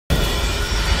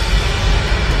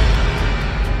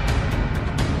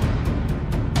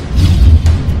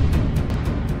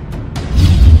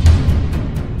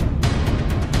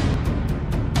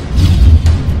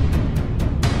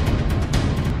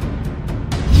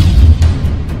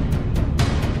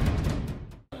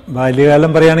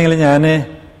ബാല്യകാലം പറയുകയാണെങ്കിൽ ഞാൻ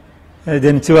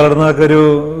ജനിച്ചു വളർന്നതൊക്കെ ഒരു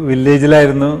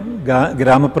വില്ലേജിലായിരുന്നു,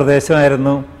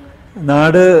 ഗ്രാമപ്രദേശമായിരുന്നു.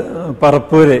 നാട്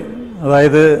പറപ്പൂര്,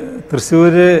 അതായത്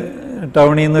തൃശ്ശൂർ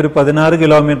ടൗണിൽ നിന്ന് ഒരു 16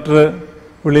 കിലോമീറ്റർ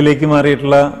ഉള്ളിലേക്ക്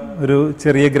മാറിയിട്ടുള്ള ഒരു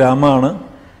ചെറിയ ഗ്രാമമാണ്.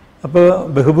 അപ്പോൾ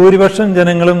ബഹുഭൂരിപക്ഷം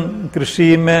ജനങ്ങളും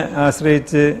കൃഷിയെ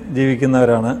ആശ്രയിച്ച്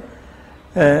ജീവിക്കുന്നവരാണ്.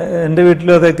 എൻ്റെ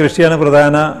വീട്ടിലും അതെ, കൃഷിയാണ്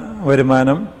പ്രധാന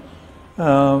വരുമാനം.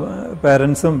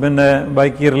 പാരൻസും പിന്നെ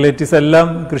ബാക്കി റിലേറ്റീവ്സ് എല്ലാം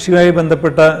കൃഷിയുമായി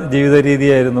ബന്ധപ്പെട്ട ജീവിത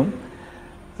രീതിയായിരുന്നു.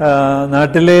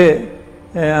 നാട്ടിൽ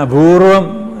അപൂർവം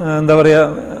എന്താ പറയുക,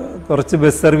 കുറച്ച്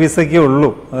ബസ് സർവീസൊക്കെ ഉള്ളൂ.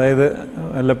 അതായത്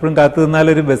വല്ലപ്പോഴും കാത്തു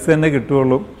നിന്നാലൊരു ബസ് തന്നെ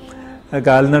കിട്ടുകയുള്ളൂ.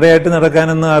 കാൽനടയായിട്ട്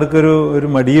നടക്കാനൊന്നും ആർക്കൊരു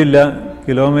മടിയില്ല.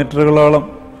 കിലോമീറ്ററുകളോളം,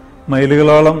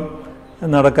 മൈലുകളോളം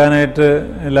നടക്കാനായിട്ട്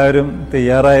എല്ലാവരും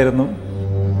തയ്യാറായിരുന്നു.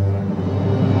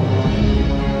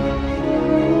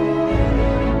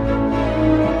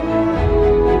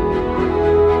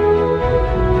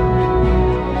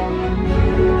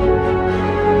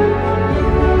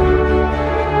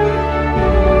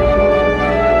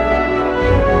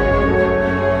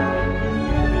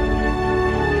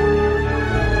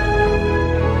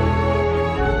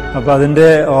 അപ്പോൾ അതിൻ്റെ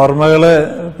ഓർമ്മകൾ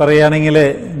പറയുകയാണെങ്കിൽ,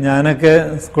 ഞാനൊക്കെ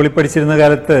സ്കൂളിൽ പഠിച്ചിരുന്ന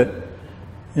കാലത്ത്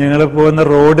ഞങ്ങൾ പോകുന്ന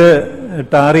റോഡ്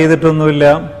ടാർ ചെയ്തിട്ടൊന്നുമില്ല.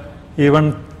 ഈവൻ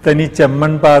തനി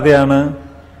ചെമ്മൺ പാതയാണ്.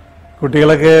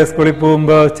 കുട്ടികളൊക്കെ സ്കൂളിൽ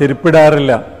പോകുമ്പോൾ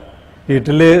ചെരുപ്പിടാറില്ല.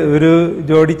 വീട്ടിൽ ഒരു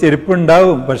ജോഡി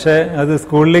ചെരുപ്പുണ്ടാവും, പക്ഷേ അത്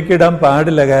സ്കൂളിലേക്ക് ഇടാൻ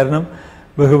പാടില്ല. കാരണം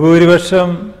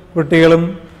ബഹുഭൂരിപക്ഷം കുട്ടികളും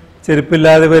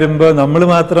ചെരുപ്പില്ലാതെ വരുമ്പോൾ നമ്മൾ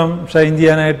മാത്രം ഷൈൻ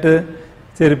ചെയ്യാനായിട്ട്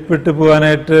ചെരുപ്പിട്ട്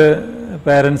പോകാനായിട്ട്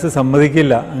പാരൻസ്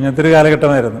സമ്മതിക്കില്ല. അങ്ങനത്തെ ഒരു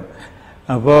കാലഘട്ടമായിരുന്നു.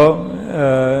 അപ്പോൾ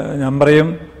ഞാൻ പറയും,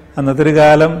 അന്നത്തെ ഒരു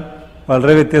കാലം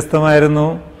വളരെ വ്യത്യസ്തമായിരുന്നു.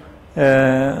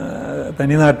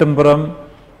 തനി നാട്ടിൻപുറം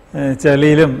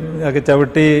ചളിയിലും ഒക്കെ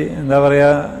ചവിട്ടി എന്താ പറയുക,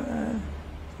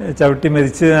 ചവിട്ടി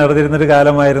മെതിച്ച് നടന്നിരുന്നൊരു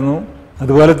കാലമായിരുന്നു.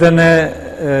 അതുപോലെ തന്നെ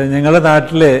ഞങ്ങളുടെ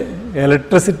നാട്ടിൽ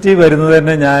ഇലക്ട്രിസിറ്റി വരുന്നത്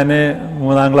തന്നെ ഞാൻ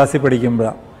 3ാം ക്ലാസ്സിൽ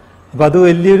പഠിക്കുമ്പോഴാണ്. അപ്പോൾ അത്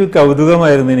വലിയൊരു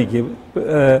കൗതുകമായിരുന്നു എനിക്ക്.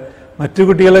 മറ്റു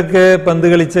കുട്ടികളൊക്കെ പന്ത്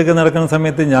കളിച്ചൊക്കെ നടക്കുന്ന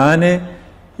സമയത്ത്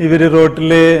ഇവർ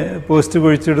റോട്ടിൽ പോസ്റ്റ്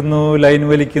കുഴിച്ചിടുന്നു, ലൈൻ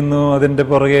വലിക്കുന്നു, അതിൻ്റെ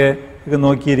പുറകെ ഒക്കെ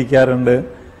നോക്കിയിരിക്കാറുണ്ട്.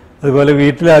 അതുപോലെ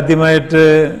വീട്ടിൽ ആദ്യമായിട്ട്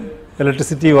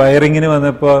ഇലക്ട്രിസിറ്റി വയറിങ്ങിന്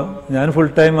വന്നപ്പോൾ ഞാൻ ഫുൾ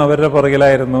ടൈം അവരുടെ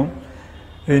പുറകിലായിരുന്നു.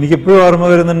 എനിക്കിപ്പോഴും ഓർമ്മ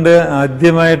വരുന്നുണ്ട്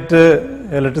ആദ്യമായിട്ട്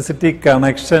ഇലക്ട്രിസിറ്റി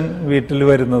കണക്ഷൻ വീട്ടിൽ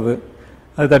വരുന്നത്.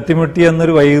 അത് തട്ടിമുട്ടി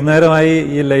എന്നൊരു വൈകുന്നേരമായി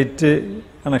ഈ ലൈറ്റ്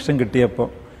കണക്ഷൻ കിട്ടിയപ്പോൾ.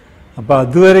 അപ്പോൾ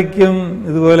അതുവരയ്ക്കും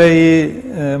ഇതുപോലെ ഈ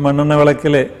മണ്ണെണ്ണ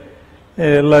വിളക്കിൽ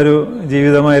ഉള്ളൊരു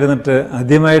ജീവിതമായിരുന്നിട്ട്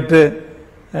ആദ്യമായിട്ട്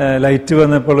ലൈറ്റ്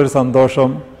വന്നപ്പോൾ ഒരു സന്തോഷം.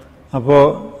 അപ്പോൾ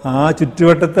ആ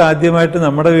ചുറ്റുവട്ടത്ത് ആദ്യമായിട്ട്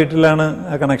നമ്മുടെ വീട്ടിലാണ്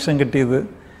ആ കണക്ഷൻ കിട്ടിയത്.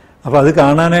 അപ്പോൾ അത്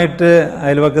കാണാനായിട്ട്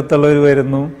അയൽവക്കത്തുള്ളവർ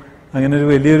വരുന്നു. അങ്ങനെ ഒരു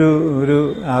വലിയൊരു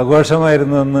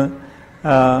ആഘോഷമായിരുന്നു അന്ന്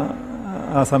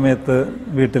ആ സമയത്ത്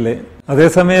വീട്ടിൽ.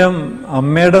 അതേസമയം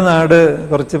അമ്മയുടെ നാട്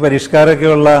കുറച്ച്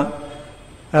പരിഷ്കാരമൊക്കെയുള്ള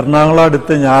എറണാകുളം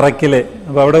അടുത്ത് ഞാറയ്ക്കൽ.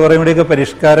 അപ്പോൾ അവിടെ കുറേ കൂടിയൊക്കെ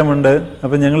പരിഷ്കാരമുണ്ട്.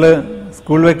 അപ്പം ഞങ്ങൾ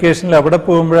സ്കൂൾ വെക്കേഷനിൽ അവിടെ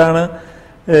പോകുമ്പോഴാണ്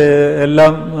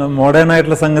എല്ലാം മോഡേൺ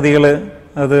ആയിട്ടുള്ള സംഗതികൾ,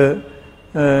 അത്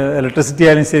ഇലക്ട്രിസിറ്റി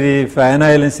ആയാലും ശരി,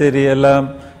 ഫാനായാലും ശരി, എല്ലാം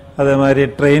അതേമാതിരി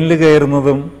ട്രെയിനിൽ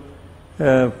കയറുന്നതും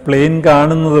പ്ലെയിൻ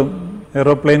കാണുന്നതും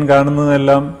എയ്റോപ്ലെയിൻ കാണുന്നതും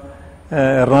എല്ലാം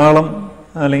എറണാകുളം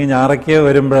അല്ലെങ്കിൽ ഞാറയ്ക്ക്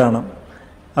വരുമ്പോഴാണ്.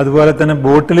 അതുപോലെ തന്നെ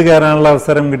ബോട്ടിൽ കയറാനുള്ള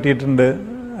അവസരം കിട്ടിയിട്ടുണ്ട്.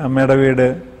 അമ്മയുടെ വീട്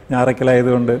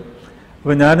ഞാറയ്ക്കലായതുകൊണ്ട്.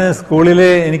 അപ്പോൾ ഞാൻ സ്കൂളിൽ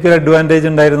എനിക്കൊരു അഡ്വാൻറ്റേജ്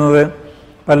ഉണ്ടായിരുന്നത്,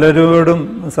 പലരോടും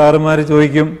സാറുമാർ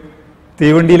ചോദിക്കും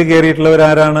തീവണ്ടിയിൽ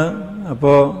കയറിയിട്ടുള്ളവരാരാണ്.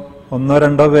 അപ്പോൾ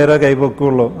 1-2 പേരെ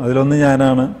കൈപ്പൊക്കുള്ളൂ. അതിലൊന്ന്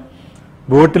ഞാനാണ്.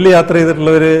 ബോട്ടിൽ യാത്ര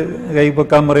ചെയ്തിട്ടുള്ളവർ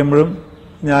കൈപ്പൊക്കാൻ പറയുമ്പോഴും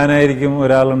ഞാനായിരിക്കും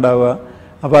ഒരാളുണ്ടാവുക.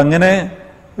 അപ്പോൾ അങ്ങനെ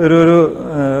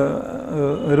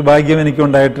ഒരു ഭാഗ്യം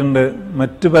എനിക്കുണ്ടായിട്ടുണ്ട്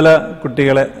മറ്റു പല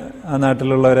കുട്ടികളെ ആ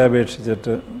നാട്ടിലുള്ളവരെ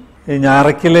അപേക്ഷിച്ചിട്ട്. ഈ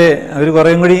ഞാറയ്ക്കൽ അവർ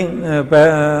കുറേയും കൂടി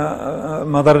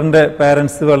മദറിൻ്റെ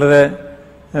പാരൻസ് വളരെ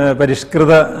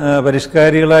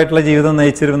പരിഷ്കാരികളായിട്ടുള്ള ജീവിതം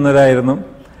നയിച്ചിരുന്നവരായിരുന്നു.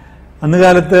 അന്ന്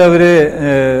കാലത്ത് അവർ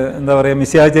എന്താ പറയുക,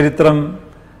 മിശിഹാ ചരിത്രം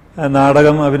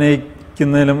നാടകം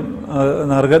അഭിനയിക്കുന്നതിനും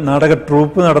നാടക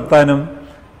ട്രൂപ്പ് നടത്താനും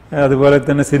അതുപോലെ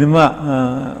തന്നെ സിനിമ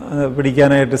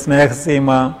പിടിക്കാനായിട്ട് സ്നേഹസീമ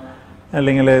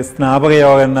അല്ലെങ്കിൽ സ്നാപക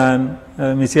യോഹന്നാൻ,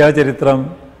 മിശിഹാ ചരിത്രം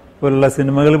പോലുള്ള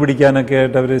സിനിമകൾ പിടിക്കാനൊക്കെ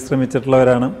ആയിട്ട് അവർ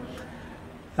ശ്രമിച്ചിട്ടുള്ളവരാണ്.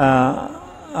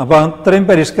 അപ്പോൾ അത്രയും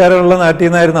പരിഷ്കാരമുള്ള നാട്ടിൽ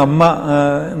നിന്നായിരുന്നു അമ്മ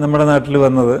നമ്മുടെ നാട്ടിൽ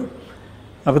വന്നത്.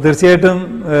 അപ്പോൾ തീർച്ചയായിട്ടും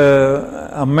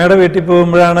അമ്മയുടെ വീട്ടിൽ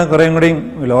പോകുമ്പോഴാണ് കുറേയും കൂടി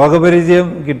ലോകപരിചയം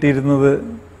കിട്ടിയിരുന്നത്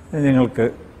ഞങ്ങൾക്ക്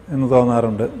എന്ന്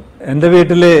തോന്നാറുണ്ട്. എൻ്റെ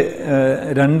വീട്ടിൽ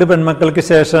 2 പെൺമക്കൾക്ക്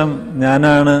ശേഷം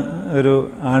ഞാനാണ് ഒരു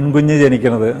ആൺകുഞ്ഞ്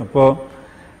ജനിക്കുന്നത്. അപ്പോൾ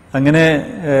അങ്ങനെ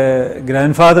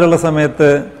ഗ്രാൻഡ് ഫാദറുള്ള സമയത്ത്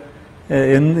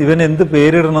ഇവൻ എന്ത്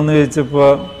പേരിടണമെന്ന്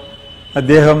ചോദിച്ചപ്പോൾ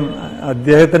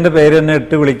അദ്ദേഹത്തിൻ്റെ പേര് തന്നെ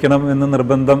ഇട്ട് വിളിക്കണം എന്ന്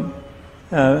നിർബന്ധം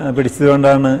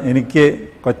പിടിച്ചതുകൊണ്ടാണ് എനിക്ക്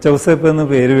കൊച്ചൗസേപ്പ് എന്ന്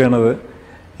പേര് വീണത്.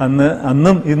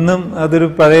 അന്നും ഇന്നും അതൊരു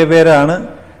പഴയ പേരാണ്.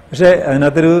 പക്ഷേ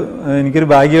അതിനകത്തൊരു എനിക്കൊരു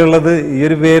ഭാഗ്യമുള്ളത് ഈ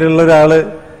ഒരു പേരുള്ള ഒരാൾ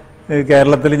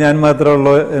കേരളത്തിൽ ഞാൻ മാത്രമേ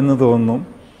ഉള്ളൂ എന്ന് തോന്നുന്നു.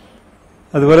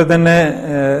 അതുപോലെ തന്നെ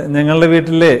ഞങ്ങളുടെ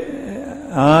വീട്ടിൽ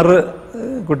 6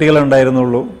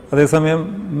 കുട്ടികളുണ്ടായിരുന്നുള്ളൂ. അതേസമയം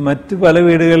മറ്റു പല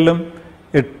വീടുകളിലും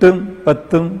 8ഉം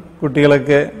 10ഉം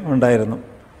കുട്ടികളൊക്കെ ഉണ്ടായിരുന്നു.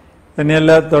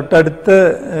 തന്നെയല്ല തൊട്ടടുത്ത്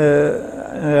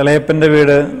ഇളയപ്പൻ്റെ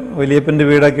വീട് വലിയപ്പൻ്റെ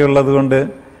വീടൊക്കെ ഉള്ളത് കൊണ്ട്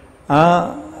ആ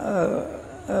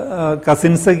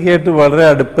കസിൻസൊക്കെ ആയിട്ട് വളരെ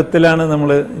അടുപ്പത്തിലാണ് നമ്മൾ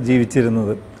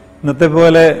ജീവിച്ചിരുന്നത്. ഇന്നത്തെ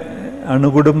പോലെ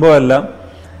അണുകുടുംബമല്ല.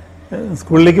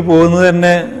 സ്കൂളിലേക്ക് പോകുന്നത്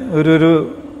തന്നെ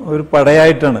ഒരു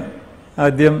പടയായിട്ടാണ്.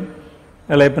 ആദ്യം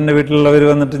ഇളയപ്പൻ്റെ വീട്ടിലുള്ളവർ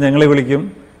വന്നിട്ട് ഞങ്ങളെ വിളിക്കും,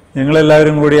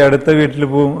 ഞങ്ങളെല്ലാവരും കൂടി അടുത്ത വീട്ടിൽ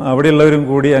പോവും, അവിടെയുള്ളവരും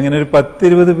കൂടി അങ്ങനെ ഒരു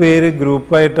 10-20 പേര്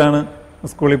ഗ്രൂപ്പായിട്ടാണ്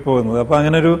സ്കൂളിൽ പോകുന്നത്. അപ്പോൾ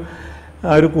അങ്ങനെ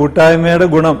ഒരു കൂട്ടായ്മയുടെ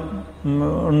ഗുണം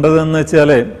ഉണ്ടതെന്ന്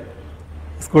വെച്ചാൽ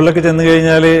സ്കൂളിലൊക്കെ ചെന്ന്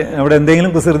കഴിഞ്ഞാൽ അവിടെ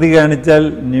എന്തെങ്കിലും കുസൃതി കാണിച്ചാൽ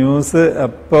ന്യൂസ്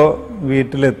അപ്പോൾ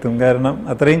വീട്ടിലെത്തും. കാരണം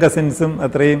അത്രയും കസിൻസും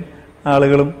അത്രയും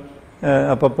ആളുകളും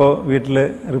അപ്പോൾ വീട്ടിൽ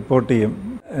റിപ്പോർട്ട് ചെയ്യും.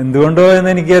 എന്തുകൊണ്ടോ എന്ന്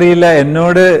എനിക്കറിയില്ല,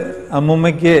 എന്നോട്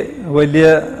അമ്മുമ്മയ്ക്ക് വലിയ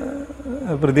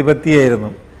പ്രതിപത്തിയായിരുന്നു.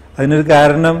 അതിനൊരു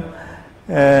കാരണം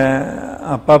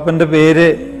അപ്പാപ്പൻ്റെ പേര്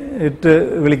ഇട്ട്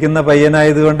വിളിക്കുന്ന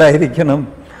പയ്യനായതുകൊണ്ടായിരിക്കണം.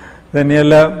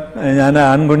 തന്നെയല്ല ഞാൻ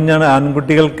ആൺകുഞ്ഞാണ്.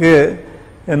 ആൺകുട്ടികൾക്ക്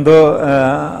എന്തോ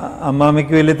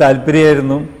അമ്മാമ്മയ്ക്ക് വലിയ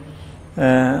താല്പര്യമായിരുന്നു.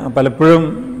 പലപ്പോഴും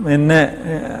എന്നെ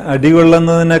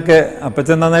അടികൊള്ളുന്നതിനൊക്കെ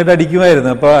അപ്പച്ചൻ നന്നായിട്ട്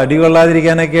അടിക്കുമായിരുന്നു. അപ്പോൾ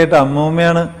അടികൊള്ളാതിരിക്കാനൊക്കെ ആയിട്ട്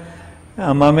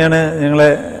അമ്മാമ്മയാണ് ഞങ്ങളെ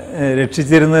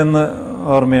രക്ഷിച്ചിരുന്നതെന്ന്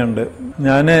ഓർമ്മയുണ്ട്.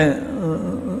 ഞാൻ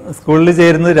സ്കൂളിൽ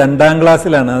ചേരുന്നത് 2ാം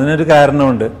ക്ലാസ്സിലാണ്. അതിനൊരു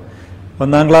കാരണമുണ്ട്.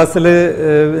 1ാം ക്ലാസ്സിൽ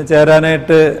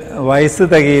ചേരാനായിട്ട് വയസ്സ്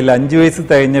തികയില്ല, 5 വയസ്സ്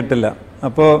തികഞ്ഞിട്ടില്ല.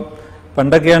 അപ്പോൾ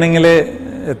പണ്ടൊക്കെ ആണെങ്കിൽ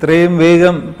എത്രയും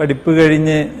വേഗം പഠിപ്പ്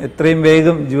കഴിഞ്ഞ് എത്രയും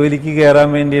വേഗം ജോലിക്ക് കയറാൻ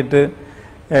വേണ്ടിയിട്ട്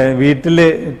വീട്ടിൽ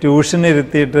ട്യൂഷൻ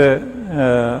ഇരുത്തിയിട്ട്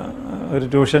ഒരു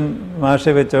ട്യൂഷൻ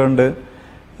മാഷെ വെച്ചുകൊണ്ട്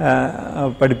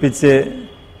പഠിപ്പിച്ച്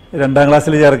 2ാം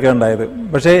ക്ലാസ്സിൽ ചേർക്കുകയുണ്ടായത്.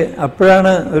 പക്ഷേ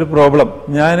അപ്പോഴാണ് ഒരു പ്രോബ്ലം.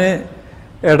 ഞാൻ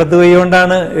ഇടത് കൈ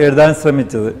കൊണ്ടാണ് എഴുതാൻ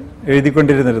ശ്രമിച്ചത്,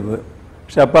 എഴുതിക്കൊണ്ടിരുന്നിരുന്നത്.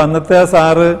 പക്ഷെ അപ്പോൾ അന്നത്തെ ആ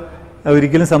സാറ്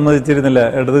ഒരിക്കലും സമ്മതിച്ചിരുന്നില്ല.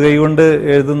 ഇടത് കൈ കൊണ്ട്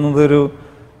എഴുതുന്നത്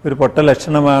ഒരു പൊട്ട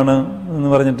ലക്ഷണമാണ് എന്ന്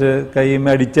പറഞ്ഞിട്ട് കൈമേ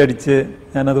അടിച്ചടിച്ച്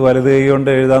ഞാനത് വലത് കൈ കൊണ്ട്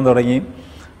എഴുതാൻ തുടങ്ങി.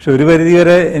 പക്ഷെ ഒരു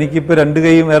പരിധിവരെ എനിക്കിപ്പോൾ 2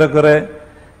 കൈയും ഏറെക്കുറെ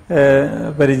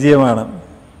പരിചയമാണ്.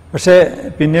 പക്ഷേ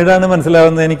പിന്നീടാണ്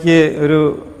മനസ്സിലാവുന്നത് എനിക്ക് ഒരു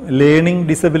ലേണിംഗ്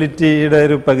ഡിസബിലിറ്റിയുടെ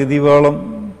ഒരു പകുതിയോളം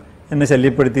എന്നെ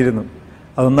ശല്യപ്പെടുത്തിയിരുന്നു.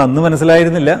 അതൊന്നും അന്ന്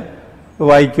മനസ്സിലായിരുന്നില്ല.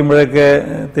 വായിക്കുമ്പോഴൊക്കെ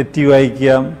തെറ്റി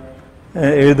വായിക്കുക,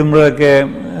 എഴുതുമ്പോഴൊക്കെ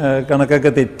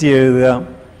കണക്കൊക്കെ തെറ്റി എഴുതുക,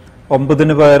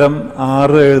 9ന് പകരം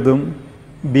 6 എഴുതും,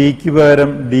 ബിക്ക്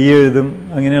പകരം ഡി എഴുതും,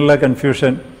 അങ്ങനെയുള്ള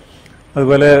കൺഫ്യൂഷൻ.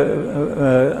 അതുപോലെ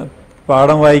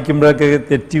പാഠം വായിക്കുമ്പോഴൊക്കെ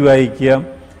തെറ്റി വായിക്കുക.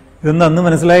 ഇതൊന്നും അന്ന്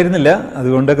മനസ്സിലായിരുന്നില്ല.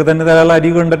 അതുകൊണ്ടൊക്കെ തന്നെ ധാരാളം അടി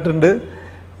കൊണ്ടിട്ടുണ്ട്.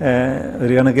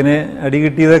 ഒരു കണക്കിന് അടി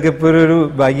കിട്ടിയതൊക്കെ ഇപ്പോൾ ഒരു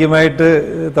ഭാഗ്യമായിട്ട്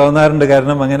തോന്നാറുണ്ട്.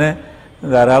 കാരണം അങ്ങനെ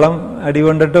ധാരാളം അടി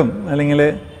കൊണ്ടിട്ടും അല്ലെങ്കിൽ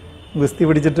ഗുസ്തി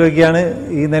പിടിച്ചിട്ടൊക്കെയാണ്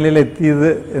ഈ നിലയിൽ എത്തിയത്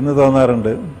എന്ന്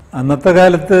തോന്നാറുണ്ട്. അന്നത്തെ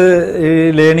കാലത്ത് ഈ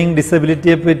ലേണിംഗ്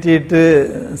ഡിസബിലിറ്റിയെ പറ്റിയിട്ട്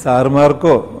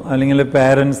സാറുമാർക്കോ അല്ലെങ്കിൽ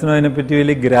പാരൻസിനോ അതിനെപ്പറ്റി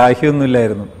വലിയ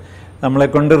ഗ്രാഹ്യമൊന്നുമില്ലായിരുന്നു. നമ്മളെ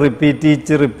കൊണ്ട് റിപ്പീറ്റ്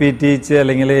ചെയ്യിച്ച്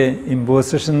അല്ലെങ്കിൽ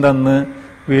ഇമ്പോസിഷൻ തന്ന്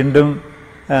വീണ്ടും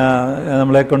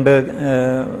നമ്മളെ കൊണ്ട്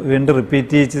വീണ്ടും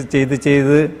റിപ്പീറ്റ്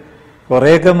ചെയ്ത്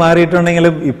കുറേയൊക്കെ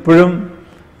മാറിയിട്ടുണ്ടെങ്കിലും ഇപ്പോഴും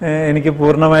എനിക്ക്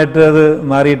പൂർണ്ണമായിട്ട് അത്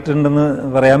മാറിയിട്ടുണ്ടെന്ന്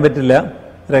പറയാൻ പറ്റില്ല.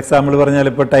 ഒരു എക്സാമ്പിൾ പറഞ്ഞാൽ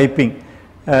ഇപ്പോൾ ടൈപ്പിംഗ്,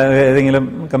 ഏതെങ്കിലും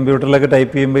കമ്പ്യൂട്ടറിലൊക്കെ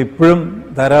ടൈപ്പ് ചെയ്യുമ്പോൾ ഇപ്പോഴും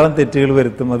ധാരാളം തെറ്റുകൾ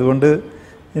വരുത്തും. അതുകൊണ്ട്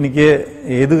എനിക്ക്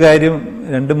ഏത് കാര്യം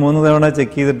 2-3 തവണ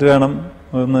ചെക്ക് ചെയ്തിട്ട് വേണം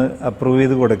ഒന്ന് അപ്രൂവ്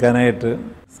ചെയ്ത് കൊടുക്കാനായിട്ട്.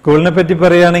 സ്കൂളിനെ പറ്റി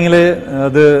പറയുകയാണെങ്കിൽ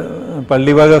അത്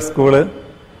പള്ളിവക സ്കൂള്.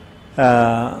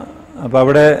 അപ്പോൾ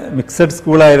അവിടെ മിക്സഡ്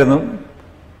സ്കൂളായിരുന്നു.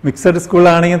 മിക്സഡ്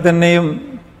സ്കൂളാണെങ്കിൽ തന്നെയും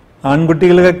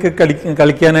ആൺകുട്ടികൾക്കൊക്കെ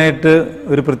കളിക്കാനായിട്ട്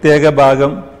ഒരു പ്രത്യേക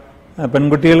ഭാഗം,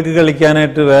 പെൺകുട്ടികൾക്ക്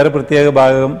കളിക്കാനായിട്ട് വേറെ പ്രത്യേക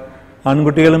ഭാഗം.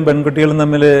 ആൺകുട്ടികളും പെൺകുട്ടികളും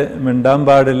തമ്മിൽ മിണ്ടാൻ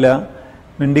പാടില്ല.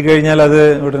 മിണ്ടിക്കഴിഞ്ഞാൽ അത്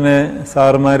ഉടനെ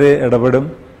സാറുമാർ ഇടപെടും,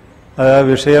 ആ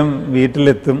വിഷയം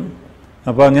വീട്ടിലെത്തും.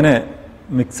 അപ്പോൾ അങ്ങനെ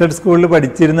മിക്സഡ് സ്കൂളിൽ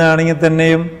പഠിച്ചിരുന്നതാണെങ്കിൽ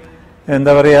തന്നെയും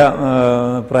എന്താ പറയുക,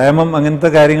 പ്രേമം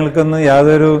അങ്ങനത്തെ കാര്യങ്ങൾക്കൊന്നും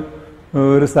യാതൊരു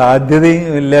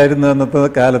സാധ്യതയും ഇല്ലായിരുന്നു അന്നത്തെ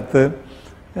കാലത്ത്.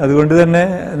 അതുകൊണ്ട് തന്നെ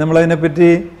നമ്മളതിനെപ്പറ്റി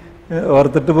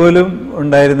ഓർത്തിട്ട് പോലും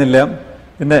ഉണ്ടായിരുന്നില്ല.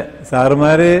 പിന്നെ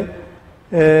സാറുമാർ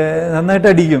നന്നായിട്ട്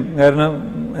അടിക്കും. കാരണം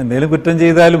എന്തെങ്കിലും കുറ്റം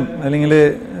ചെയ്താലും അല്ലെങ്കിൽ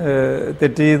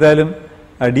തെറ്റ് ചെയ്താലും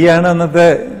അടിയാണ് അന്നത്തെ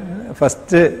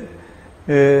ഫസ്റ്റ്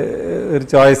ഒരു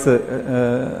ചോയ്സ്.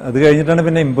 അത് കഴിഞ്ഞിട്ടാണ്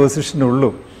പിന്നെ ഇമ്പോസിഷനുള്ളൂ.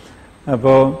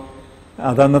 അപ്പോൾ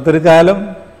അതന്നത്തെ ഒരു കാലം.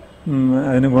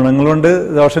 അതിന് ഗുണങ്ങളുണ്ട്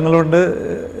ദോഷങ്ങളുണ്ട്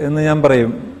എന്ന് ഞാൻ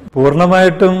പറയും.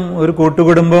 പൂർണ്ണമായിട്ടും ഒരു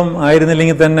കൂട്ടുകുടുംബം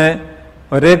ആയിരുന്നില്ലെങ്കിൽ തന്നെ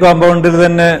ഒരേ കോമ്പൗണ്ടിൽ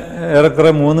തന്നെ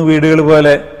ഏറെക്കുറെ 3 വീടുകൾ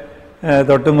പോലെ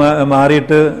തൊട്ട്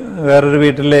മാറിയിട്ട് വേറൊരു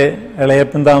വീട്ടിലെ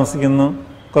ഇളയപ്പൻ താമസിക്കുന്നു,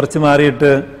 കുറച്ച്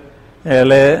മാറിയിട്ട്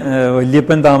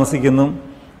വല്യപ്പൻ താമസിക്കുന്നു.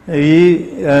 ഈ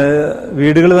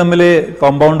വീടുകൾ തമ്മിൽ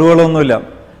കോമ്പൗണ്ടുകളൊന്നുമില്ല.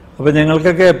 അപ്പം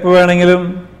ഞങ്ങൾക്കൊക്കെ എപ്പോൾ വേണമെങ്കിലും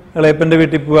ഇളയപ്പൻ്റെ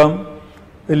വീട്ടിൽ പോവാം,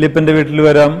 വല്യപ്പൻ്റെ വീട്ടിൽ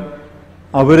വരാം.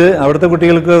 അവിടുത്തെ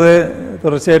കുട്ടികൾക്കും അത്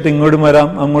തുടർച്ചയായിട്ട് ഇങ്ങോട്ടും വരാം,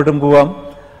 അങ്ങോട്ടും പോവാം.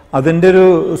 അതിൻ്റെ ഒരു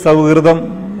സൗഹൃദം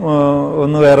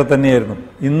ഒന്ന് വേറെ തന്നെയായിരുന്നു.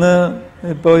 ഇന്ന്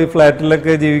ഇപ്പോൾ ഈ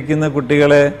ഫ്ലാറ്റിലൊക്കെ ജീവിക്കുന്ന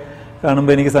കുട്ടികളെ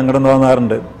കാണുമ്പോൾ എനിക്ക് സങ്കടം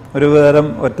തോന്നാറുണ്ട്. ഒരു തരം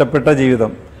ഒറ്റപ്പെട്ട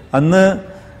ജീവിതം. അന്ന്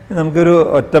നമുക്കൊരു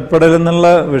ഒറ്റപ്പെടൽ എന്നുള്ള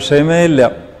വിഷയമേ ഇല്ല.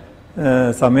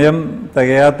 സമയം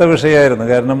തികയാത്ത വിഷയമായിരുന്നു.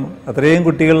 കാരണം അത്രയും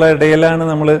കുട്ടികളുടെ ഇടയിലാണ്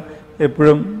നമ്മൾ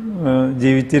എപ്പോഴും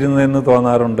ജീവിച്ചിരുന്നതെന്ന്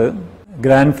തോന്നാറുണ്ട്.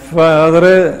 ഗ്രാൻഡ് ഫാദർ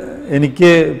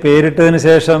എനിക്ക് പേരിട്ടതിന്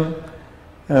ശേഷം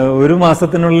 1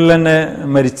 മാസത്തിനുള്ളിൽ തന്നെ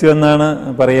മരിച്ചു എന്നാണ്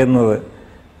പറയുന്നത്.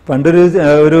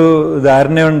 പണ്ടൊരു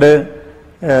ധാരണയുണ്ട്,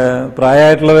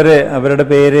 പ്രായമായിട്ടുള്ളവരെ അവരുടെ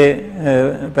പേര്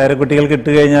പേരക്കുട്ടികൾക്ക് ഇട്ട്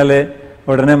കഴിഞ്ഞാൽ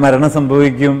ഉടനെ മരണം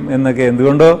സംഭവിക്കും എന്നൊക്കെ.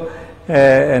 എന്തുകൊണ്ടോ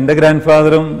എൻ്റെ ഗ്രാൻഡ്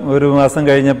ഫാദറും 1 മാസം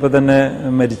കഴിഞ്ഞപ്പോൾ തന്നെ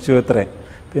മരിച്ചു അത്രേ.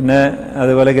 പിന്നെ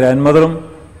അതുപോലെ ഗ്രാൻഡ് മദറും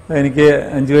എനിക്ക്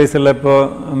 5 വയസ്സുള്ളപ്പോൾ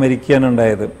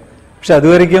മരിക്കാനുണ്ടായത്. പക്ഷെ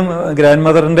അതുവരെയ്ക്കും ഗ്രാൻഡ്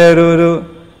മദറിൻ്റെ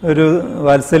ഒരു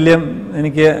വാത്സല്യം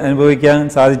എനിക്ക് അനുഭവിക്കാൻ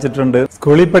സാധിച്ചിട്ടുണ്ട്.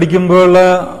 സ്കൂളിൽ പഠിക്കുമ്പോഴുള്ള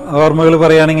ഓർമ്മകൾ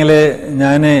പറയുകയാണെങ്കിൽ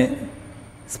ഞാൻ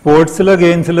സ്പോർട്സിലോ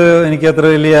ഗെയിംസിലോ എനിക്ക് അത്ര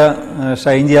വലിയ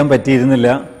ഷൈൻ ചെയ്യാൻ പറ്റിയിരുന്നില്ല.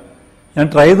 ഞാൻ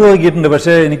ട്രൈ ചെയ്ത് നോക്കിയിട്ടുണ്ട്,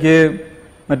 പക്ഷേ എനിക്ക്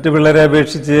മറ്റു പിള്ളേരെ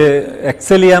അപേക്ഷിച്ച്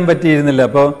എക്സൽ ചെയ്യാൻ പറ്റിയിരുന്നില്ല.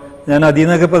 അപ്പോൾ ഞാൻ അതിൽ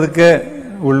നിന്നൊക്കെ പതുക്കെ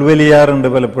ഉൾവലിയാറുണ്ട്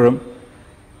പലപ്പോഴും.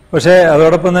 പക്ഷേ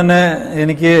അതോടൊപ്പം തന്നെ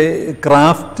എനിക്ക്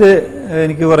ക്രാഫ്റ്റ്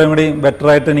എനിക്ക് കുറേ കൂടി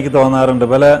ബെറ്ററായിട്ട് എനിക്ക് തോന്നാറുണ്ട്.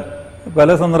 പല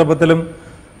സന്ദർഭത്തിലും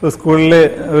ഇപ്പോൾ സ്കൂളിൽ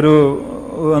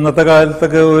അന്നത്തെ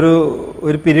കാലത്തൊക്കെ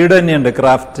ഒരു പീരീഡ് തന്നെയുണ്ട്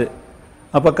ക്രാഫ്റ്റ്.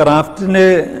 അപ്പോൾ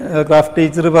ക്രാഫ്റ്റ്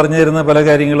ടീച്ചർ പറഞ്ഞു തരുന്ന പല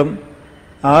കാര്യങ്ങളും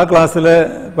ആ ക്ലാസ്സിലെ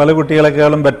പല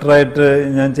കുട്ടികളെക്കാളും ബെറ്ററായിട്ട്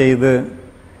ഞാൻ ചെയ്ത്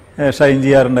ഷൈൻ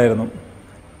ചെയ്യാറുണ്ടായിരുന്നു.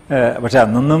 പക്ഷെ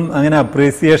അന്നൊന്നും അങ്ങനെ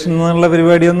അപ്രീസിയേഷൻ എന്നുള്ള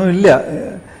പരിപാടിയൊന്നും ഇല്ല.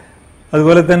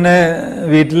 അതുപോലെ തന്നെ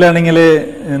വീട്ടിലാണെങ്കിൽ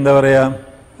എന്താ പറയുക,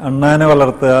 അണ്ണാനെ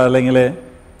വളർത്തുക അല്ലെങ്കിൽ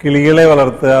കിളികളെ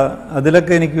വളർത്തുക,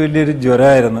 അതിലൊക്കെ എനിക്ക് വലിയൊരു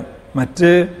ജ്വരമായിരുന്നു. മറ്റ്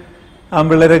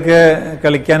ആൺപിള്ളേരൊക്കെ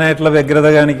കളിക്കാനായിട്ടുള്ള വ്യഗ്രത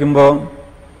കാണിക്കുമ്പോൾ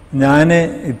ഞാൻ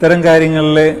ഇത്തരം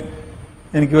കാര്യങ്ങളിൽ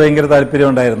എനിക്ക് ഭയങ്കര താല്പര്യം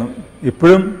ഉണ്ടായിരുന്നു.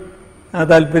 ഇപ്പോഴും ആ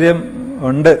താല്പര്യം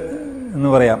ഉണ്ട് എന്ന്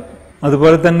പറയാം.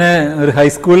 അതുപോലെ തന്നെ ഒരു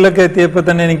ഹൈസ്കൂളിലൊക്കെ എത്തിയപ്പോൾ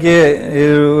തന്നെ എനിക്ക്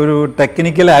ഒരു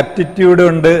ടെക്നിക്കൽ ആപ്റ്റിറ്റ്യൂഡ്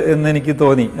ഉണ്ട് എന്ന് എനിക്ക്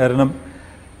തോന്നി. കാരണം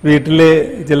വീട്ടിൽ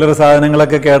ചില്ലറ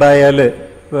സാധനങ്ങളൊക്കെ കേടായാൽ,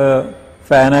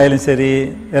 ഫാനായാലും ശരി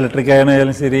ഇലക്ട്രിക്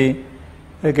ആയാലും ശരി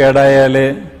കേടായാൽ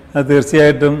അത്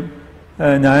തീർച്ചയായിട്ടും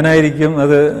ഞാനായിരിക്കും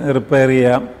അത് റിപ്പയർ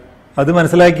ചെയ്യാം. അത്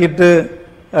മനസ്സിലാക്കിയിട്ട്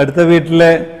അടുത്ത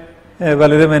വീട്ടിലെ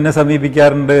പലരും എന്നെ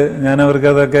സമീപിക്കാറുണ്ട്. ഞാൻ അവർക്ക്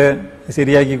അതൊക്കെ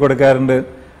ശരിയാക്കി കൊടുക്കാറുണ്ട്.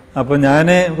 അപ്പോൾ ഞാൻ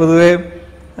പൊതുവെ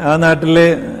ആ നാട്ടിൽ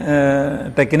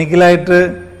ടെക്നിക്കലായിട്ട്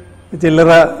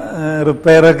ചില്ലറ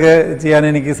റിപ്പയറൊക്കെ ചെയ്യാൻ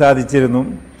എനിക്ക് സാധിച്ചിരുന്നു.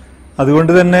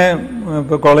 അതുകൊണ്ട് തന്നെ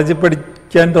ഇപ്പോൾ കോളേജിൽ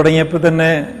പഠിക്കാൻ തുടങ്ങിയപ്പോൾ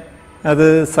തന്നെ അത്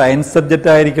സയൻസ്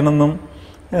സബ്ജക്റ്റ് ആയിരിക്കണമെന്നും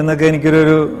എന്നൊക്കെ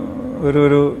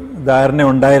എനിക്കൊരു ധാരണ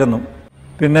ഉണ്ടായിരുന്നു.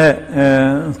 പിന്നെ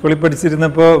സ്കൂളിൽ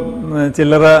പഠിച്ചിരുന്നപ്പോൾ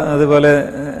ചില്ലറ അതുപോലെ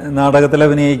നാടകത്തിൽ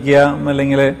അഭിനയിക്കുക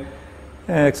അല്ലെങ്കിൽ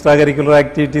എക്സ്ട്രാ കരിക്കുലർ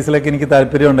ആക്ടിവിറ്റീസിലൊക്കെ എനിക്ക്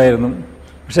താല്പര്യം ഉണ്ടായിരുന്നു.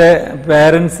 പക്ഷേ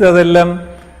പാരൻസ് അതെല്ലാം,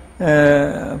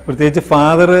 പ്രത്യേകിച്ച്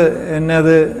ഫാദർ എന്നെ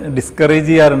അത് ഡിസ്കറേജ്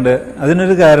ചെയ്യാറുണ്ട്.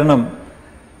 അതിനൊരു കാരണം,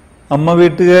 അമ്മ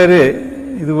വീട്ടുകാർ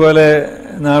ഇതുപോലെ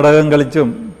നാടകം കളിച്ചും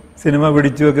സിനിമ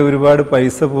പിടിച്ചുമൊക്കെ ഒരുപാട്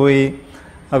പൈസ പോയി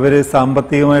അവർ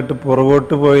സാമ്പത്തികമായിട്ട്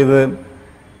പുറകോട്ട് പോയത്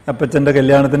അപ്പച്ചൻ്റെ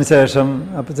കല്യാണത്തിന് ശേഷം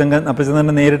അപ്പച്ചൻ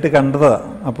തന്നെ നേരിട്ട് കണ്ടതാണ്.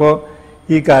 അപ്പോൾ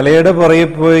ഈ കലയുടെ പുറകെ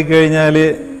പോയി കഴിഞ്ഞാൽ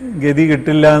ഗതി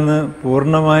കിട്ടില്ല എന്ന്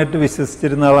പൂർണ്ണമായിട്ട്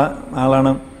വിശ്വസിച്ചിരുന്ന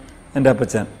ആളാണ് എൻ്റെ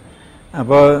അപ്പച്ചൻ.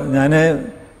 അപ്പോൾ ഞാൻ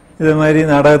ഇതേമാതിരി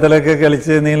നാടകത്തിലൊക്കെ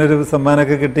കളിച്ച് എന്തെങ്കിലുമൊരു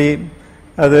സമ്മാനമൊക്കെ കിട്ടി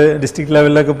അത് ഡിസ്ട്രിക്ട്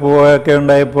ലെവലിലൊക്കെ പോവുകയൊക്കെ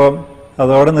ഉണ്ടായപ്പോൾ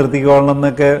അതോടെ നിർത്തിക്കോളണം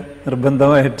എന്നൊക്കെ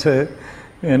നിർബന്ധമായിട്ട്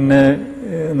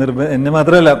എന്നെ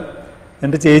മാത്രമല്ല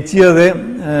എൻ്റെ ചേച്ചിയും അതെ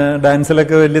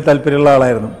ഡാൻസിലൊക്കെ വലിയ താല്പര്യമുള്ള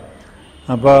ആളായിരുന്നു.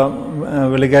 അപ്പോൾ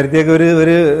പുള്ളിക്കാരത്തിയൊക്കെ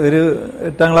ഒരു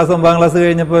 8ാം ക്ലാസ് 9ാം ക്ലാസ്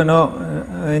കഴിഞ്ഞപ്പോൾ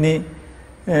ഇനി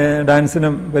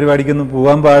ഡാൻസിനും പരിപാടിക്കൊന്നും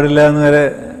പോകാൻ പാടില്ല എന്ന് വരെ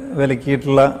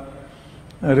വിലക്കിയിട്ടുള്ള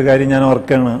ഒരു കാര്യം ഞാൻ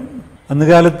ഓർക്കുകയാണ്. അന്ന്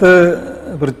കാലത്ത്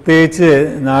പ്രത്യേകിച്ച്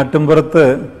നാട്ടിൻപുറത്ത്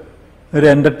ഒരു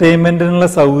എൻ്റർടൈൻമെൻറ്റിനുള്ള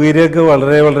സൗകര്യമൊക്കെ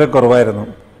വളരെ വളരെ കുറവായിരുന്നു.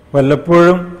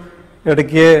 വല്ലപ്പോഴും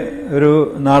ഇടയ്ക്ക് ഒരു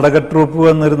നാടക ട്രൂപ്പ്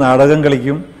വന്നൊരു നാടകം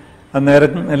കളിക്കും,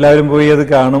 അന്നേരം എല്ലാവരും പോയി അത്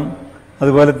കാണും.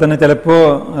 അതുപോലെ തന്നെ ചിലപ്പോൾ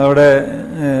അവിടെ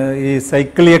ഈ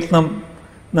സൈക്കിൾ യജ്ഞം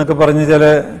എന്നൊക്കെ പറഞ്ഞ് ചില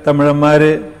തമിഴന്മാർ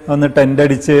വന്ന്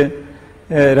ടെൻ്റടിച്ച്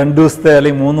 2 ദിവസത്തെ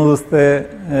അല്ലെങ്കിൽ 3 ദിവസത്തെ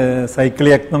സൈക്കിൾ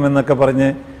യജ്ഞം എന്നൊക്കെ പറഞ്ഞ്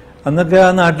അന്നൊക്കെ ആ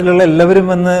നാട്ടിലുള്ള എല്ലാവരും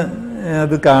വന്ന്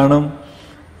അത് കാണും.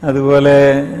 അതുപോലെ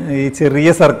ഈ ചെറിയ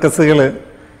സർക്കസുകൾ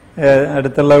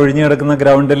അടുത്തുള്ള ഒഴിഞ്ഞു കിടക്കുന്ന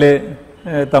ഗ്രൗണ്ടിൽ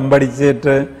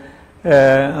തമ്പടിച്ചിട്ട്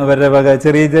അവരുടെ വക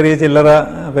ചെറിയ ചെറിയ ചില്ലറ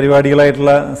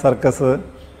പരിപാടികളായിട്ടുള്ള സർക്കസ്,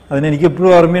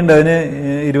 അതിനെനിക്കിപ്പോഴും ഓർമ്മയുണ്ട്. അതിന്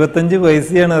 25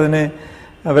 പൈസയാണ് അതിന്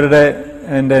അവരുടെ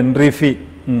എൻ്റെ എൻട്രി ഫീ.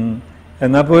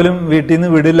 എന്നാൽ പോലും വീട്ടിൽ നിന്ന്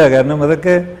വിടില്ല. കാരണം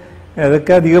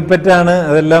അതൊക്കെ അധികപ്പറ്റാണ്,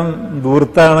 അതെല്ലാം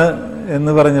ദൂർത്താണ്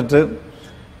എന്ന് പറഞ്ഞിട്ട്.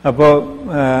 അപ്പോൾ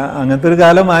അങ്ങനത്തെ ഒരു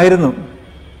കാലമായിരുന്നു.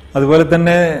 അതുപോലെ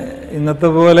തന്നെ ഇന്നത്തെ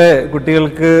പോലെ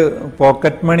കുട്ടികൾക്ക്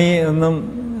പോക്കറ്റ് മണി ഒന്നും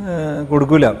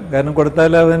കൊടുക്കില്ല. കാരണം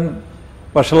കൊടുത്താൽ അവൻ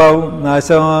വഷളാവും,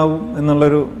 നാശമാവും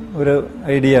എന്നുള്ളൊരു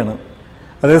ഐഡിയ ആണ്.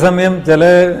 അതേസമയം ചില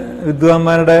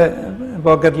വിദ്വാന്മാരുടെ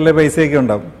പോക്കറ്റിൽ പൈസയൊക്കെ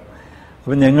ഉണ്ടാവും.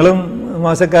 അപ്പം ഞങ്ങളും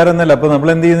മോശക്കാരൊന്നുമല്ല. അപ്പോൾ നമ്മൾ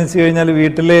എന്ത് ചെയ്യുന്നു വെച്ച് കഴിഞ്ഞാൽ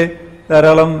വീട്ടിൽ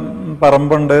ധാരാളം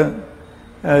പറമ്പുണ്ട്,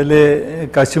 അതിൽ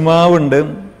കശുമാവുണ്ട്.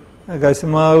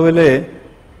 കശുമാവിൽ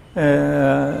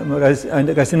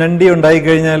അതിൻ്റെ കശുനണ്ടി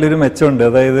ഉണ്ടായിക്കഴിഞ്ഞാൽ ഒരു മെച്ചമുണ്ട്.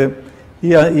 അതായത്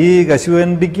ഈ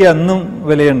കശുവണ്ടിക്ക് അന്നും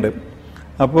വിലയുണ്ട്.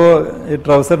 അപ്പോൾ ഈ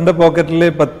ട്രൗസറിൻ്റെ പോക്കറ്റിൽ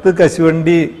 10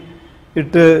 കശുവണ്ടി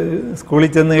ഇട്ട് സ്കൂളിൽ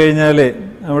ചെന്ന് കഴിഞ്ഞാൽ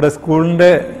അവിടെ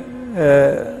സ്കൂളിൻ്റെ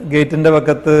ഗേറ്റിൻ്റെ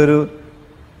പക്കത്ത്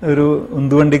ഒരു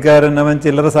ഉന്തുവണ്ടിക്കാരൻ അവൻ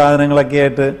ചില്ലറ സാധനങ്ങളൊക്കെ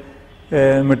ആയിട്ട്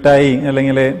മിഠായി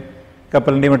അല്ലെങ്കിൽ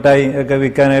കപ്പലണ്ടി മിഠായി ഒക്കെ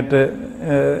വിൽക്കാനായിട്ട്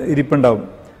ഇരിപ്പുണ്ടാവും.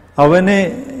 അവന്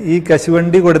ഈ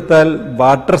കശുവണ്ടി കൊടുത്താൽ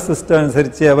വാട്ടർ സിസ്റ്റം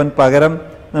അനുസരിച്ച് അവൻ പകരം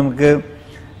നമുക്ക്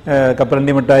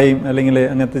കപ്പലണ്ടി മിഠായിയും അല്ലെങ്കിൽ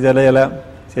അങ്ങനത്തെ ചില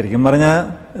ശരിക്കും പറഞ്ഞാൽ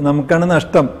നമുക്കാണ്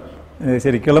നഷ്ടം.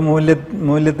 ശരിക്കുള്ള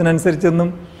മൂല്യത്തിനനുസരിച്ചൊന്നും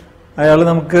അയാൾ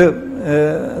നമുക്ക്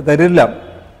തരില്ല.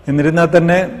 എന്നിരുന്നാൽ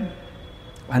തന്നെ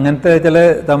അങ്ങനത്തെ ചില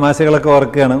തമാശകളൊക്കെ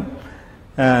ഓർക്കുകയാണ്.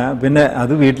 പിന്നെ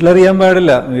അത് വീട്ടിലറിയാൻ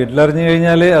പാടില്ല. വീട്ടിലറിഞ്ഞു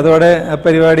കഴിഞ്ഞാൽ അതോടെ ആ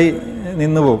പരിപാടി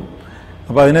നിന്നു പോകും.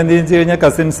 അപ്പോൾ അതിനെന്ത് വെച്ച് കഴിഞ്ഞാൽ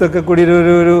കസിൻസൊക്കെ കൂടി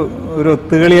ഒരു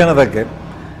ഒത്തുകളിയാണ് അതൊക്കെ.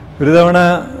 ഒരു തവണ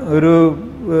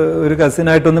ഒരു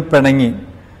കസിനായിട്ടൊന്ന്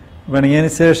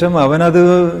പിണങ്ങിയതിന് ശേഷം അവനത്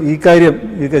ഈ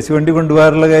കശുവണ്ടി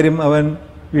കൊണ്ടുപോകാറുള്ള കാര്യം അവൻ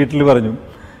വീട്ടിൽ പറഞ്ഞു.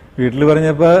 വീട്ടിൽ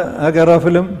പറഞ്ഞപ്പോൾ ആ കെയർ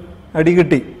ഓഫിലും അടി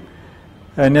കിട്ടി.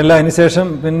 അതിനെല്ലാം അതിനുശേഷം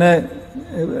പിന്നെ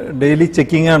ഡെയിലി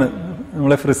ചെക്കിങ്ങാണ്.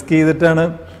 നമ്മളെ ഫ്രിസ്ക് ചെയ്തിട്ടാണ്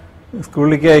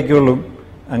സ്കൂളിലേക്ക് അയക്കുള്ളൂ.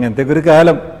 അങ്ങനത്തെ ഒരു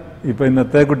കാലം. ഇപ്പോൾ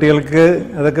ഇന്നത്തെ കുട്ടികൾക്ക്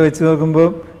അതൊക്കെ വെച്ച് നോക്കുമ്പോൾ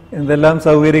എന്തെല്ലാം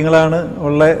സൗകര്യങ്ങളാണ്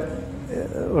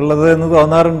ഉള്ളത് എന്ന്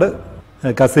തോന്നാറുണ്ട്.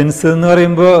 കസിൻസ് എന്ന്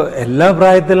പറയുമ്പോൾ എല്ലാ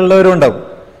പ്രായത്തിലുള്ളവരും ഉണ്ടാവും.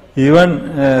 ഈവൻ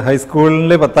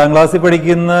ഹൈസ്കൂളിൽ 10ാം ക്ലാസ്സിൽ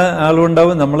പഠിക്കുന്ന ആളും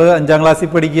ഉണ്ടാവും. നമ്മൾ 5ാം ക്ലാസ്സിൽ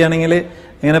പഠിക്കുകയാണെങ്കിൽ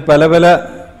ഇങ്ങനെ പല പല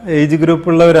ഏജ്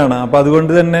ഗ്രൂപ്പുള്ളവരാണ്. അപ്പം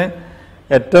അതുകൊണ്ട് തന്നെ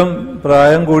ഏറ്റവും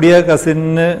പ്രായം കൂടിയ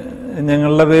കസിന്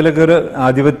ഞങ്ങളുടെ പേരിലൊക്കെ ഒരു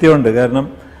ആധിപത്യമുണ്ട്. കാരണം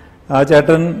ആ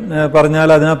ചേട്ടൻ പറഞ്ഞാൽ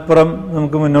അതിനപ്പുറം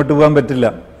നമുക്ക് മുന്നോട്ട് പോകാൻ പറ്റില്ല.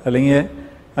 അല്ലെങ്കിൽ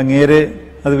അങ്ങേര്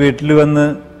അത് വീട്ടിൽ വന്ന്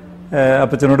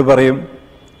അപ്പച്ചനോട് പറയും.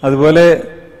 അതുപോലെ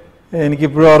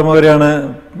എനിക്കിപ്പോഴും ഓർമ്മ വരികയാണ്,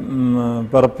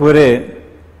 പറപ്പൂരെ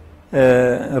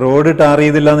റോഡ് ടാർ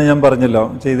ചെയ്തില്ല എന്ന് ഞാൻ പറഞ്ഞല്ലോ,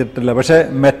 ചെയ്തിട്ടില്ല. പക്ഷെ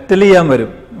മെറ്റൽ ചെയ്യാൻ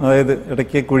വരും. അതായത്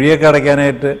ഇടയ്ക്ക് കുഴിയൊക്കെ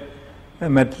അടയ്ക്കാനായിട്ട്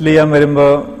മെറ്റൽ ചെയ്യാൻ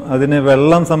വരുമ്പോൾ അതിന്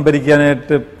വെള്ളം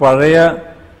സംഭരിക്കാനായിട്ട് പഴയ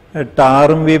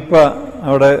ടാറും വീപ്പ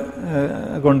അവിടെ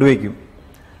കൊണ്ടുവയ്ക്കും.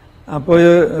 അപ്പോൾ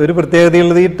ഒരു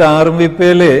പ്രത്യേകതയുള്ളത്, ഈ ടാറും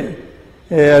വീപ്പയിൽ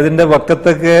അതിൻ്റെ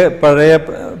വക്കത്തൊക്കെ പഴയ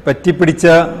പറ്റിപ്പിടിച്ച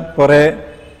കുറേ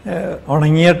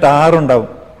ഉണങ്ങിയ ടാറുണ്ടാവും.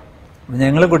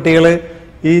 ഞങ്ങൾ കുട്ടികൾ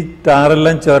ഈ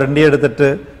ടാറെല്ലാം ചുരണ്ടിയെടുത്തിട്ട്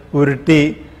ഉരുട്ടി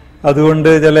അതുകൊണ്ട്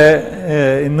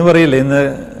ഇന്ന് പറയില്ലേ, ഇന്ന്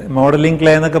മോഡലിംഗ്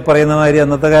ക്ലേ എന്നൊക്കെ പറയുന്ന മാതിരി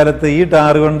അന്നത്തെ കാലത്ത് ഈ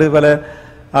ടാറ് കൊണ്ട് പല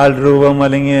ആൾ രൂപം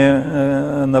അല്ലെങ്കിൽ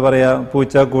എന്താ പറയുക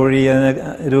പൂച്ച കോഴി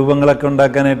രൂപങ്ങളൊക്കെ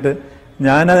ഉണ്ടാക്കാനായിട്ട്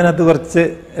ഞാനതിനകത്ത് കുറച്ച്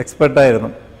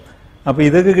എക്സ്പെർട്ടായിരുന്നു. അപ്പോൾ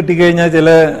ഇതൊക്കെ കിട്ടിക്കഴിഞ്ഞാൽ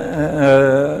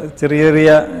ചെറിയ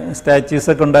ചെറിയ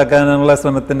സ്റ്റാച്യൂസൊക്കെ ഉണ്ടാക്കാനുള്ള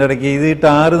ശ്രമത്തിൻ്റെ ഇടയ്ക്ക് ഈ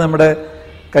ടാറ് നമ്മുടെ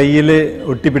കയ്യിൽ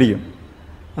ഒട്ടിപ്പിടിക്കും.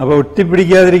 അപ്പോൾ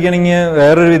ഒട്ടിപ്പിടിക്കാതിരിക്കണമെങ്കിൽ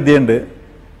വേറൊരു വിദ്യയുണ്ട്.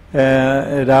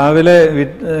 രാവിലെ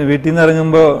വീട്ടിൽ നിന്ന്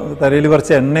ഇറങ്ങുമ്പോൾ തലയിൽ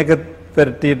കുറച്ച് എണ്ണയൊക്കെ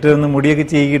പുരട്ടിയിട്ട് ഒന്ന് മുടിയൊക്കെ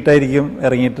ചീകിയിട്ടായിരിക്കും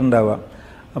ഇറങ്ങിയിട്ടുണ്ടാവുക.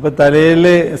 അപ്പോൾ തലയിൽ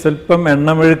സ്വല്പം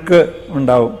എണ്ണമെഴുക്ക്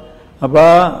ഉണ്ടാവും. അപ്പോൾ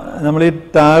നമ്മൾ ഈ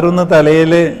ടാറുന്ന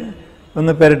തലയിൽ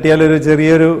ഒന്ന് പുരട്ടിയാൽ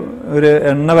ചെറിയൊരു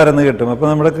എണ്ണ പരന്ന് കിട്ടും. അപ്പോൾ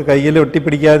നമ്മുടെ കയ്യിൽ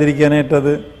ഒട്ടിപ്പിടിക്കാതിരിക്കാനായിട്ട്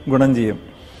അത് ഗുണം ചെയ്യും.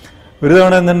 ഒരു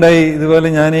തവണ എന്തുണ്ടായി, ഇതുപോലെ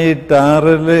ഞാൻ ഈ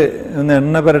ടാറിൽ ഒന്ന്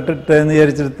എണ്ണ പുരട്ടിട്ട് എന്ന്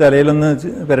വിചാരിച്ചിട്ട് തലയിലൊന്ന്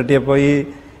പുരട്ടിയപ്പോൾ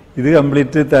ഇത്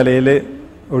കംപ്ലീറ്റ് തലയിൽ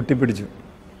ഒട്ടിപ്പിടിച്ചു.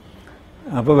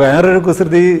 അപ്പോൾ വേറൊരു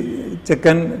കുസൃതി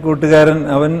ചെക്കൻ കൂട്ടുകാരൻ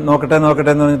അവൻ നോക്കട്ടെ എന്ന്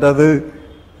പറഞ്ഞിട്ട് അത്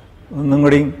ഒന്നും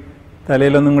കൂടി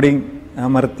തലയിലൊന്നും കൂടി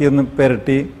അമർത്തി ഒന്ന്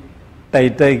പുരട്ടി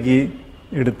ടൈറ്റാക്കി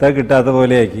എടുത്താൽ കിട്ടാത്ത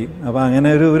പോലെയാക്കി. അപ്പോൾ അങ്ങനെ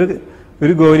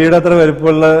ഒരു ഗോലിയുടെ അത്ര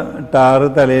വലുപ്പമുള്ള ടാറ്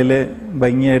തലയിൽ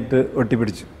ഭംഗിയായിട്ട്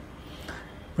ഒട്ടിപ്പിടിച്ചു.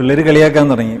 പിള്ളേർ കളിയാക്കാൻ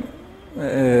തുടങ്ങി.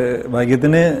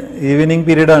 ഭാഗ്യത്തിന് ഈവനിങ്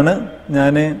പീരീഡാണ്.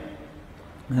 ഞാൻ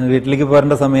വീട്ടിലേക്ക്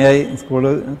പോരേണ്ട സമയമായി,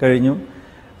 സ്കൂള് കഴിഞ്ഞു.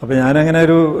 അപ്പോൾ ഞാനങ്ങനെ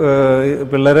ഒരു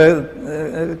പിള്ളേരെ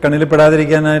കണ്ണിൽ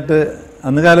പെടാതിരിക്കാനായിട്ട്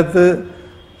അന്ന് കാലത്ത്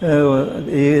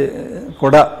ഈ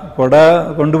കുട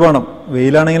കൊണ്ടുപോകണം.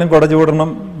 വെയിലാണെങ്കിലും കുട ചൂടണം,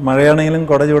 മഴയാണെങ്കിലും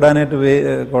കുട ചൂടാനായിട്ട്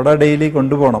കുട ഡെയിലി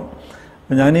കൊണ്ടുപോകണം.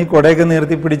 അപ്പം ഞാൻ ഈ കുടയൊക്കെ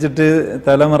നിർത്തി പിടിച്ചിട്ട്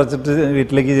തല മറച്ചിട്ട്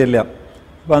വീട്ടിലേക്ക് ചെല്ലാം.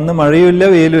 അപ്പം അന്ന് മഴയുമില്ല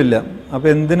വെയിലുമില്ല. അപ്പം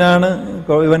എന്തിനാണ്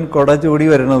ഇവൻ കുട ചൂടി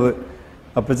വരുന്നത്?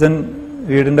 അപ്പച്ചൻ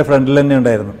വീടിൻ്റെ ഫ്രണ്ടിൽ തന്നെ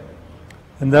ഉണ്ടായിരുന്നു.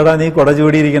 എന്താടാ നീ കുട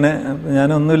ചൂടിയിരിക്കണേ?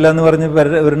 ഞാനൊന്നുമില്ല എന്ന് പറഞ്ഞ്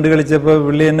ഉരുണ്ട് കളിച്ചപ്പോൾ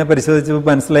പുള്ളി എന്നെ പരിശോധിച്ചപ്പോൾ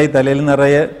മനസ്സിലായി തലയിൽ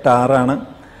നിറയെ ടാറാണ്.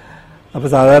 അപ്പോൾ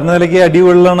സാധാരണ നിലയ്ക്ക് അടി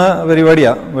കൊള്ളണ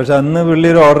പരിപാടിയാണ്. പക്ഷെ അന്ന് പുള്ളി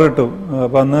ഒരു ഓർഡർ ഇട്ടു.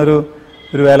 അപ്പം അന്നൊരു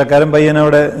വേലക്കാരൻ പയ്യൻ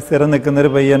അവിടെ സ്ഥിരം നിൽക്കുന്നൊരു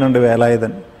പയ്യനുണ്ട്,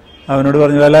 വേലായുധൻ. അവനോട്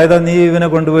പറഞ്ഞു, വേലായുധ നീ ഇവനെ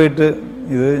കൊണ്ടുപോയിട്ട്,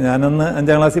 ഇത് ഞാനൊന്ന്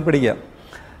 5ാം ക്ലാസ്സിൽ പഠിക്കാം,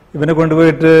 ഇവനെ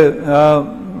കൊണ്ടുപോയിട്ട് ആ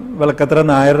വിളക്കത്ര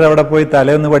നായരുടെ അവിടെ പോയി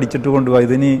തലയൊന്ന് പഠിച്ചിട്ട് കൊണ്ടുപോയി,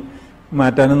 ഇതിനി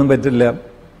മാറ്റാനൊന്നും പറ്റില്ല.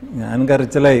 ഞാൻ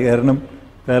കരച്ചിലായി. കാരണം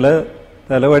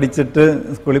തല പഠിച്ചിട്ട്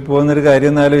സ്കൂളിൽ പോകുന്നൊരു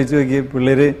കാര്യം ഒന്ന് ആലോചിച്ച് നോക്കി.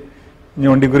 പിള്ളേർ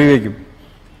ഞോണ്ടിക്കുറി വയ്ക്കും.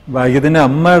 ഭാഗ്യത്തിന്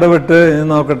അമ്മ ഇടപെട്ട്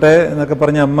നോക്കട്ടെ എന്നൊക്കെ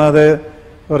പറഞ്ഞ് അമ്മ അത്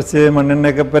കുറച്ച്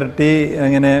മണ്ണെണ്ണയൊക്കെ പുരട്ടി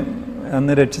അങ്ങനെ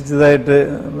അന്ന് രക്ഷിച്ചതായിട്ട്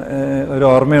ഒരു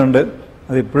ഓർമ്മയുണ്ട്.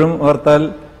 അതിപ്പോഴും ഓർത്താൽ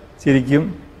ചിരിക്കും.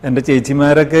 എൻ്റെ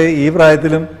ചേച്ചിമാരൊക്കെ ഈ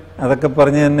പ്രായത്തിലും അതൊക്കെ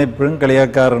പറഞ്ഞ് എന്നെ ഇപ്പോഴും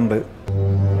കളിയാക്കാറുണ്ട്.